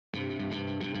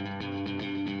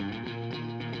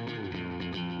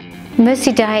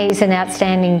Mercy Day is an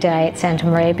outstanding day at Santa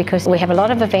Maria because we have a lot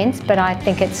of events, but I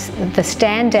think it's the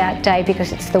standout day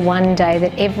because it's the one day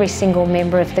that every single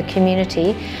member of the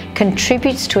community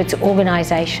contributes to its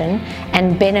organisation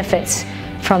and benefits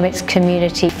from its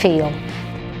community feel.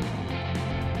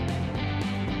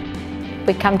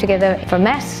 We come together for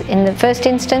Mass in the first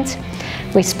instance.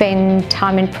 We spend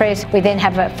time in prayer. We then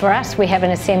have, we have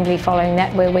an assembly following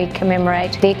that where we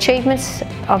commemorate the achievements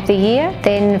of the year.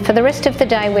 Then for the rest of the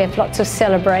day we have lots of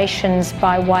celebrations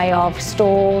by way of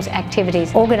stalls,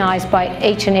 activities organised by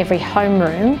each and every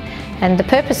homeroom, and the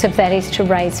purpose of that is to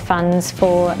raise funds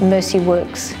for Mercy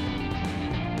Works.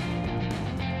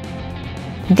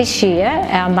 This year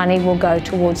our money will go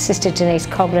towards Sister Denise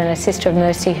Coghlan, a Sister of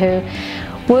Mercy who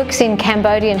works in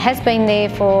Cambodia and has been there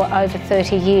for over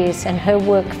 30 years, and her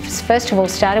work first of all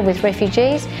started with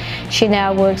refugees. She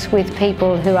now works with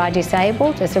people who are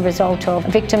disabled as a result of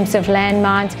victims of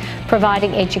landmines,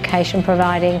 providing education,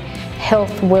 providing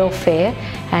health welfare,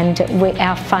 and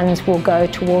our funds will go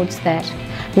towards that.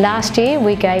 Last year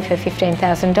we gave her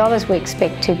 $15,000. We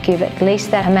expect to give at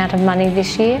least that amount of money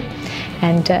this year,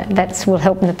 and that will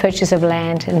help in the purchase of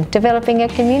land and developing a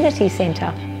community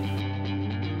centre.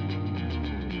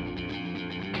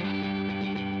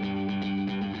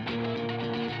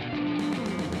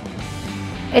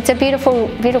 It's a beautiful,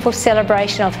 beautiful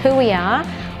celebration of who we are,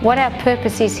 what our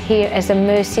purpose is here as a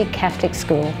Mercy Catholic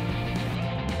school.